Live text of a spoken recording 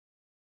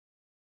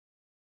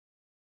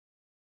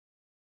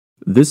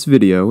This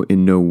video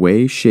in no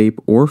way, shape,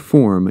 or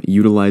form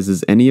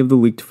utilizes any of the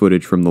leaked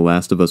footage from The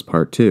Last of Us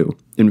Part 2.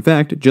 In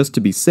fact, just to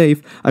be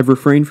safe, I've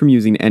refrained from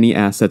using any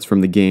assets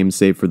from the game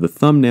save for the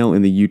thumbnail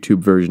in the YouTube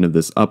version of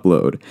this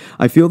upload.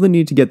 I feel the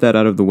need to get that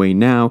out of the way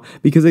now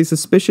because a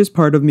suspicious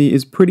part of me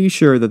is pretty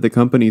sure that the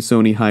company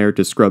Sony hired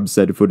to scrub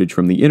said footage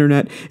from the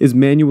internet is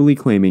manually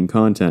claiming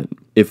content.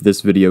 If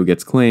this video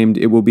gets claimed,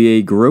 it will be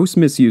a gross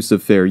misuse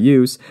of fair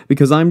use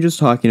because I'm just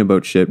talking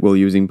about shit while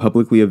using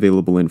publicly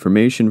available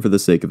information for the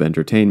sake of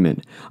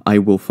entertainment. I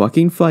will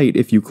fucking fight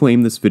if you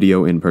claim this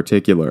video in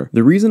particular.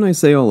 The reason I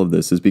say all of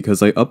this is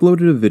because I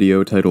uploaded a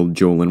video titled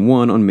Joel and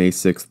 1 on May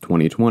 6th,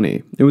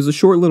 2020. It was a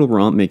short little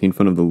romp making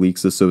fun of the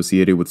leaks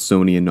associated with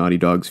Sony and Naughty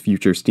Dog's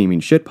future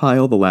steaming shit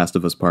pile, The Last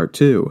of Us Part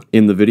 2.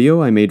 In the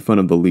video, I made fun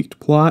of the leaked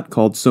plot,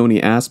 called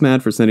Sony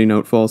ass-mad for sending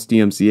out false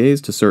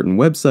DMCAs to certain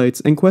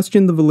websites, and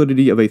questioned the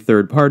validity of a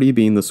third party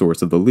being the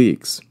source of the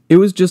leaks. It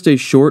was just a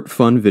short,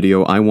 fun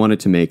video I wanted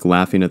to make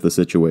laughing at the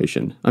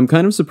situation. I'm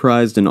kind of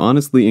surprised and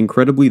honestly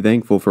incredibly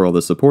thankful for all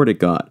the support it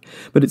got.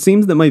 But it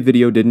seems that my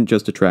video didn't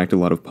just attract a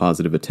lot of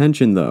positive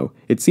attention though.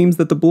 It seems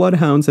that the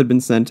bloodhounds had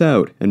been sent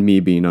out, and me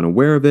being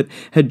unaware of it,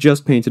 had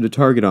just painted a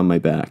target on my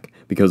back.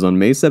 Because on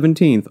May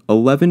 17th,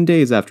 11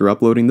 days after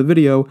uploading the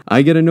video,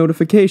 I get a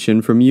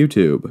notification from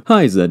YouTube.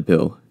 Hi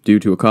Zedpill. Due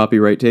to a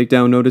copyright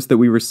takedown notice that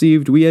we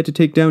received, we had to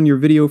take down your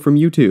video from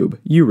YouTube.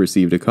 You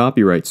received a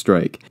copyright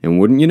strike. And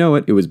wouldn't you know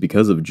it, it was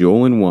because of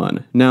Joel and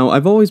 1. Now,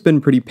 I've always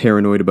been pretty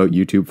paranoid about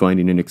YouTube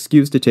finding an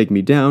excuse to take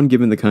me down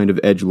given the kind of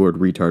edgelord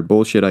retard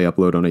bullshit I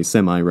upload on a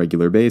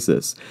semi-regular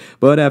basis.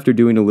 But after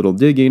doing a little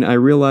digging, I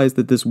realized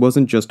that this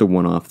wasn't just a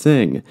one-off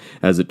thing.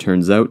 As it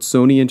turns out,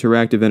 Sony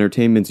Interactive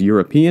Entertainment's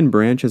European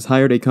branch has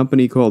hired a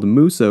company called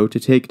Muso to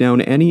take down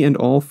any and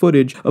all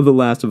footage of The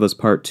Last of Us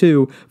Part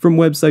 2 from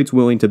websites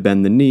willing to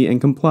bend the knee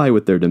and comply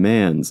with their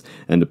demands,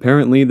 and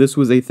apparently this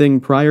was a thing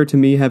prior to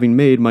me having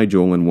made my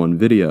Joel and 1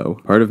 video.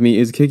 Part of me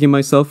is kicking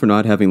myself for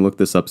not having looked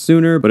this up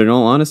sooner, but in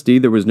all honesty,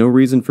 there was no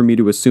reason for me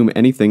to assume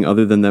anything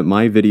other than that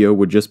my video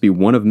would just be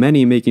one of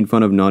many making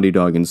fun of Naughty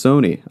Dog and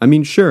Sony. I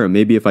mean, sure,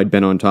 maybe if I'd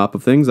been on top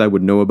of things, I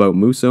would know about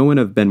Muso and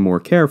have been more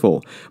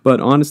careful, but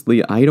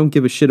honestly, I don't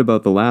give a shit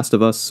about The Last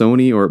of Us,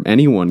 Sony, or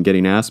anyone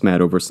getting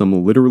ass-mad over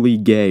some literally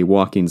gay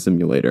walking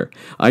simulator.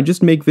 I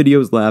just make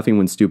videos laughing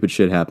when stupid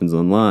shit happens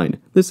online.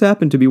 This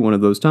happened to be one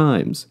of those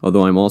times.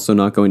 Although I'm also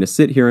not going to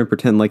sit here and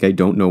pretend like I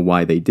don't know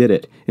why they did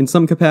it. In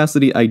some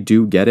capacity, I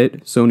do get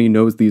it. Sony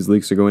knows these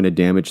leaks are going to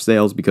damage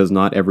sales because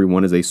not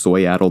everyone is a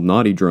soy-addled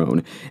naughty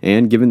drone,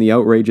 and given the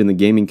outrage in the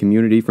gaming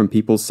community from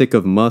people sick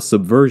of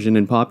subversion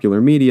in popular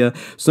media,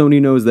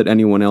 Sony knows that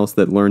anyone else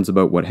that learns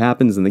about what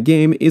happens in the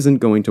game isn't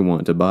going to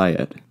want to buy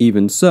it.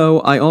 Even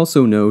so, I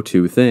also know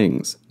two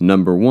things.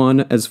 Number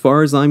one, as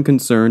far as I'm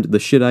concerned, the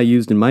shit I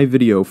used in my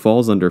video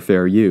falls under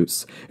fair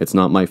use. It's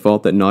not my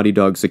fault that Naughty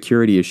Dog's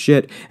security is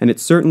shit, and it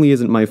certainly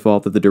isn't my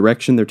fault that the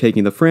direction they're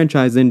taking the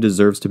franchise in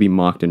deserves to be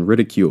mocked and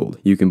ridiculed.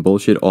 You can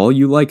bullshit all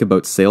you like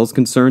about sales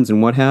concerns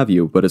and what have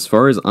you, but as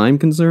far as I'm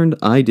concerned,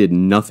 I did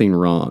nothing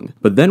wrong.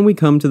 But then we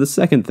come to the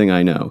second thing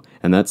I know,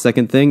 and that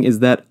second thing is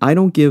that I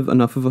don't give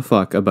enough of a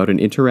fuck about an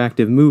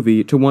interactive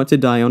movie to want to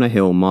die on a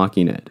hill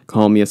mocking it.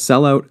 Call me a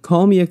sellout,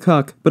 call me a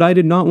cuck, but I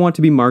did not want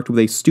to be marked with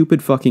a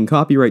stupid fucking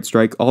copyright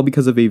strike all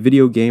because of a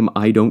video game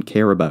I don't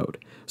care about.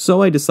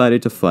 So I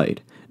decided to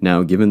fight.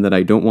 Now, given that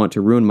I don't want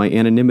to ruin my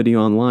anonymity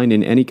online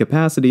in any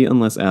capacity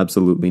unless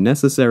absolutely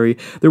necessary,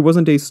 there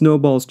wasn't a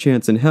snowball's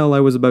chance in hell I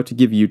was about to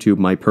give YouTube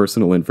my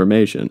personal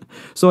information.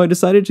 So I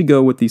decided to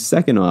go with the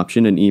second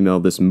option and email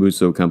this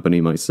Muso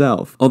company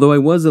myself, although I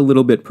was a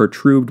little bit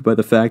perturbed by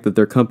the fact that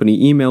their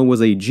company email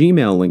was a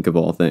Gmail link of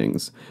all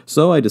things.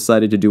 So I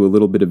decided to do a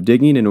little bit of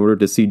digging in order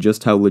to see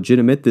just how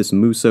legitimate this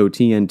Muso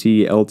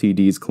TNT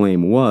Ltd's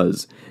claim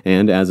was,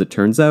 and as it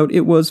turns out,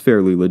 it was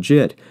fairly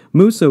legit.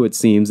 Muso, it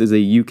seems, is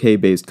a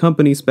UK-based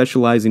company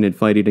specializing in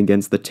fighting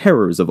against the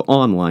terrors of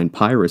online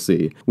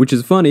piracy. Which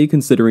is funny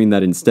considering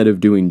that instead of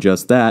doing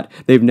just that,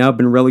 they've now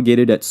been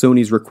relegated at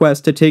Sony's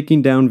request to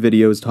taking down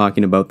videos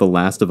talking about The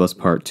Last of Us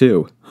Part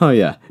 2. Oh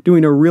yeah,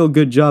 doing a real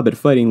good job at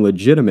fighting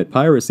legitimate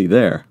piracy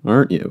there,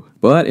 aren't you?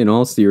 But in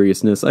all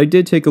seriousness, I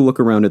did take a look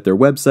around at their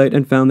website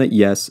and found that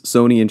yes,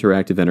 Sony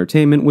Interactive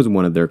Entertainment was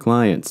one of their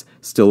clients.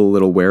 Still a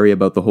little wary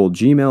about the whole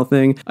Gmail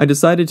thing, I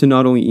decided to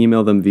not only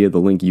email them via the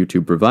link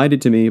YouTube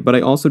provided to me, but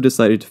I also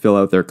decided to fill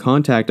out their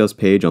Contact Us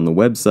page on the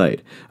website.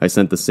 I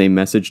sent the same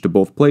message to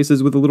both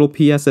places with a little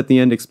PS at the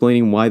end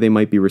explaining why they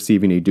might be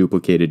receiving a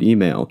duplicated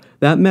email.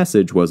 That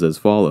message was as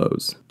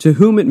follows. To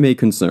whom it may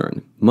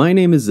concern. My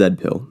name is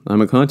Zedpill.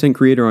 I'm a content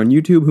creator on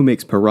YouTube who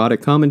makes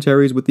parodic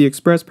commentaries with the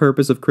express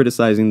purpose of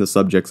criticizing the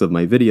subjects of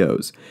my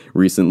videos.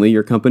 Recently,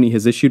 your company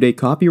has issued a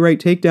copyright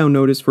takedown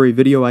notice for a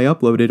video I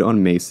uploaded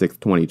on May 6,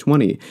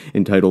 2020,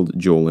 entitled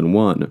Joel and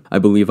 1. I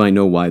believe I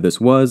know why this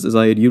was, as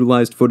I had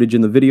utilized footage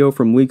in the video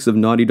from leaks of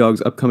Naughty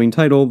Dog's upcoming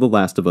title, The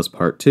Last of Us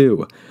Part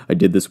 2. I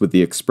did this with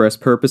the express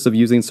purpose of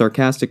using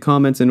sarcastic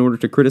comments in order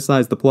to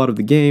criticize the plot of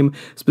the game,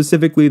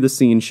 specifically the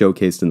scene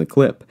showcased in the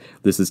clip.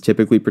 This is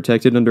typically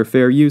protected under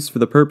fair use for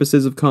the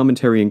purposes of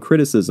commentary and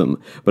criticism,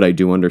 criticism, but I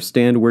do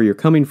understand where you're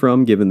coming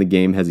from given the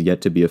game has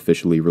yet to be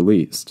officially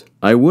released.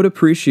 I would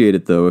appreciate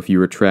it though if you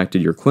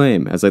retracted your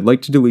claim, as I'd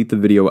like to delete the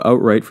video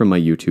outright from my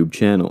YouTube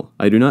channel.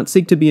 I do not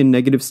seek to be in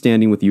negative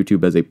standing with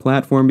YouTube as a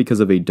platform because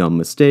of a dumb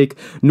mistake,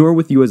 nor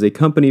with you as a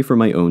company for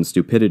my own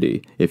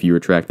stupidity. If you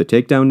retract the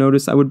takedown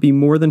notice, I would be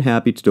more than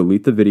happy to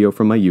delete the video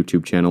from my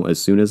YouTube channel as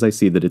soon as I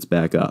see that it's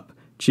back up.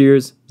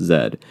 Cheers,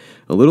 Zed.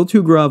 A little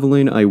too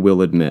groveling, I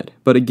will admit.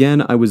 But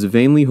again, I was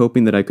vainly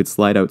hoping that I could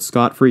slide out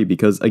scot-free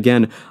because,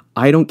 again,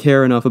 I don't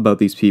care enough about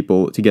these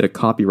people to get a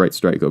copyright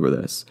strike over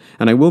this.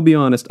 And I will be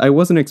honest, I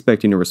wasn't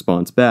expecting a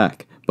response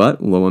back.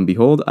 But, lo and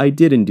behold, I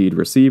did indeed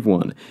receive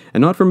one.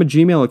 And not from a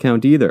Gmail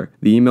account either.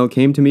 The email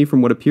came to me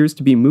from what appears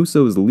to be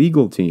Muso's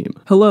legal team.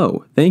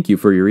 Hello, thank you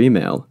for your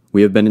email.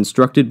 We have been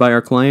instructed by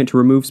our client to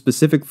remove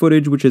specific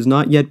footage which has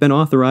not yet been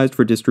authorized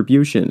for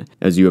distribution.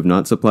 As you have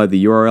not supplied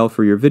the URL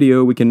for your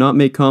video, we cannot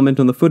make comment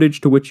on the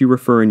footage to which you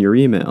refer in your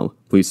email.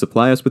 Please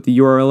supply us with the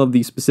URL of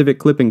the specific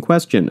clip in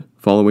question.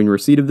 Following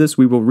receipt of this,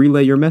 we will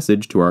relay your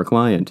message to our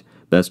client.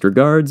 Best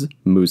regards,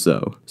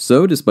 Muso.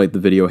 So, despite the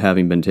video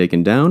having been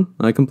taken down,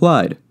 I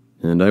complied.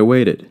 And I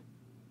waited.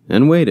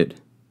 And waited.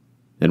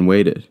 And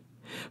waited.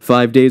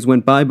 5 days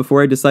went by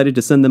before I decided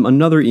to send them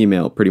another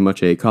email, pretty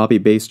much a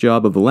copy-paste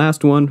job of the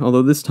last one,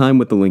 although this time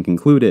with the link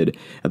included.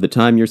 At the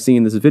time you're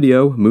seeing this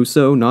video,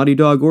 Muso, Naughty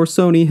Dog, or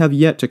Sony have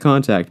yet to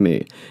contact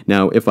me.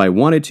 Now, if I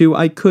wanted to,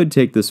 I could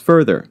take this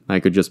further. I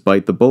could just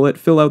bite the bullet,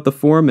 fill out the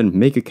form, and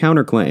make a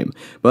counterclaim.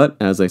 But,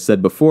 as I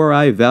said before,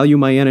 I value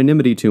my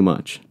anonymity too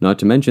much. Not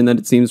to mention that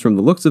it seems from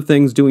the looks of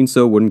things, doing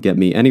so wouldn't get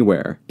me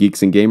anywhere.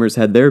 Geeks and Gamers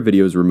had their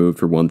videos removed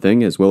for one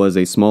thing, as well as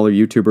a smaller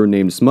YouTuber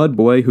named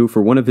Smudboy, who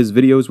for one of his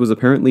videos was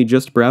apparently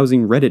just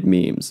browsing Reddit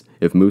memes.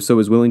 If Muso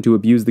is willing to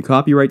abuse the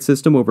copyright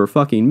system over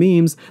fucking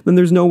memes, then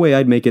there's no way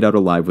I'd make it out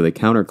alive with a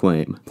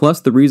counterclaim.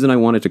 Plus, the reason I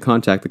wanted to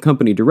contact the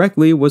company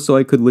directly was so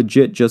I could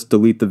legit just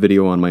delete the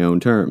video on my own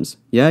terms.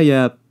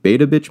 Yeah,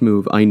 beta bitch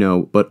move, I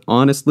know, but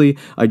honestly,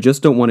 I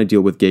just don't want to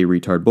deal with gay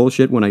retard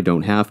bullshit when I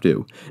don't have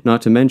to.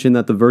 Not to mention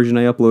that the version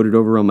I uploaded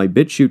over on my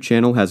BitChute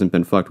channel hasn't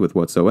been fucked with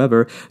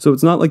whatsoever, so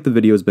it's not like the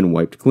video's been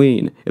wiped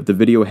clean. If the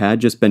video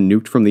had just been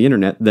nuked from the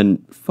internet,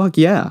 then fuck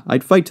yeah,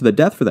 I'd fight to the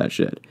death for that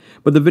shit.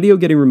 But the video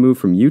getting removed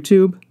from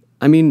YouTube?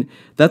 I mean,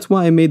 that's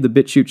why I made the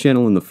BitChute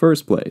channel in the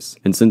first place.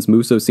 And since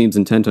Muso seems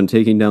intent on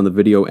taking down the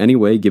video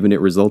anyway, given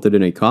it resulted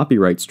in a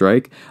copyright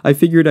strike, I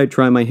figured I'd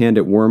try my hand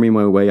at worming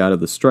my way out of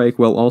the strike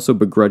while also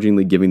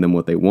begrudgingly giving them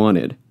what they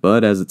wanted.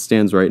 But as it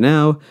stands right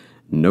now,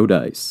 no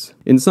dice.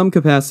 In some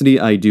capacity,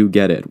 I do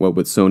get it, what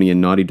with Sony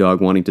and Naughty Dog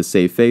wanting to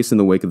save face in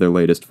the wake of their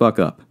latest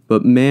fuck-up.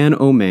 But man,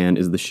 oh man,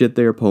 is the shit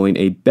they are pulling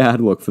a bad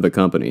look for the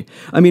company.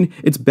 I mean,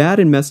 it's bad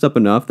and messed up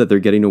enough that they're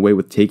getting away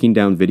with taking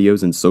down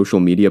videos and social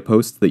media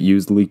posts that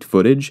used leaked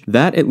footage.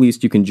 That at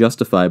least you can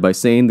justify by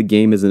saying the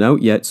game isn't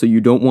out yet, so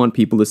you don't want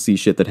people to see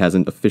shit that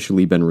hasn't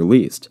officially been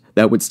released.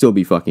 That would still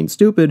be fucking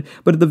stupid,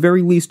 but at the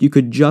very least you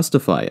could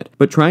justify it.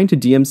 But trying to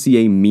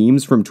DMCA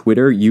memes from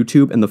Twitter,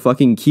 YouTube, and the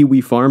fucking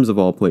Kiwi Farms of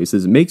all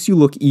places makes you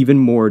look even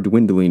more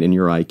dwindling in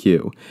your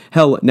IQ.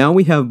 Hell, now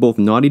we have both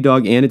Naughty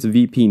Dog and its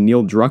VP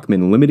Neil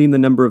Druckmann limiting the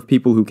number of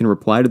people who can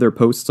reply to their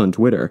posts on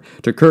Twitter.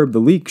 To curb the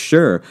leak,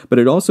 sure, but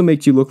it also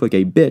makes you look like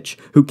a bitch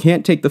who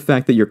can't take the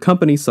fact that your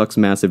company sucks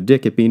massive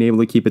dick at being able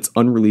to keep its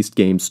unreleased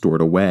games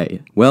stored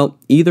away. Well,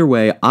 either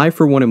way, I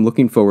for one am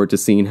looking forward to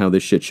seeing how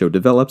this shit show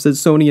develops as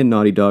Sony and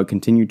Naughty Dog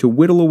continue to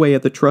whittle away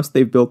at the trust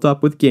they've built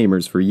up with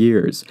gamers for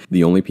years.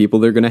 The only people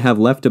they're gonna have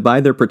left to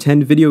buy their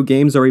pretend video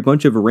games are a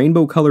bunch of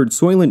rainbow-colored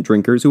Soylent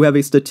drinkers who have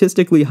a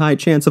statistically high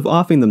chance of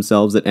offing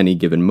themselves at any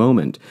given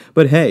moment.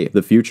 But hey,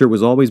 the future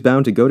was always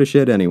bound to go to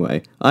shit anyway.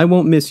 I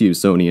won't miss you,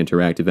 Sony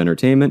Interactive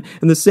Entertainment,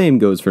 and the same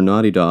goes for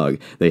Naughty Dog.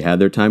 They had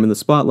their time in the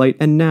spotlight,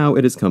 and now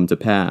it has come to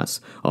pass.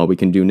 All we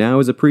can do now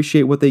is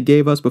appreciate what they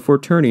gave us before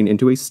turning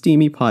into a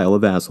steamy pile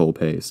of asshole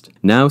paste.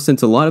 Now,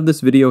 since a lot of this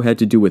video had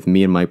to do with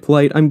me and my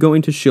plight, I'm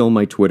going to shill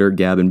my Twitter,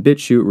 Gab, and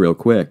BitChute real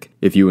quick.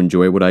 If you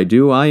enjoy what I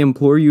do, I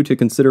implore you to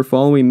consider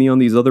following me on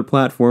these other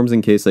platforms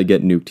in case I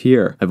get nuked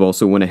here. I've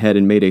also went ahead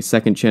and made a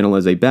second channel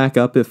as a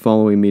backup if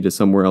following me to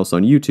somewhere else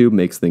on YouTube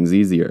makes things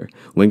easier.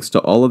 Links to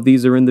all of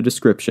these are in the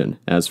description.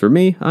 As for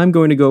me, I'm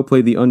going to go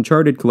play the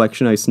Uncharted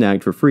collection I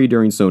snagged for free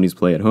during Sony's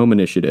Play at Home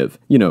initiative.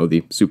 You know,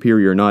 the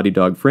superior Naughty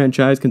Dog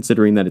franchise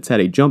considering that it's had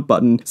a jump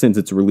button since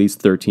its release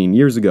 13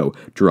 years ago.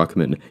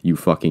 Druckmann, you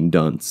fucking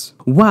dunce.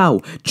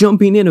 Wow,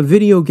 jumping in a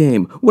video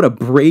game! What a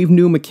brave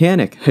new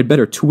mechanic! I'd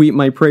better tweet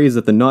my praise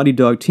at the Naughty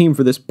Dog team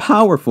for this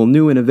powerful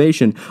new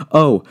innovation.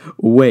 Oh,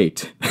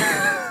 wait.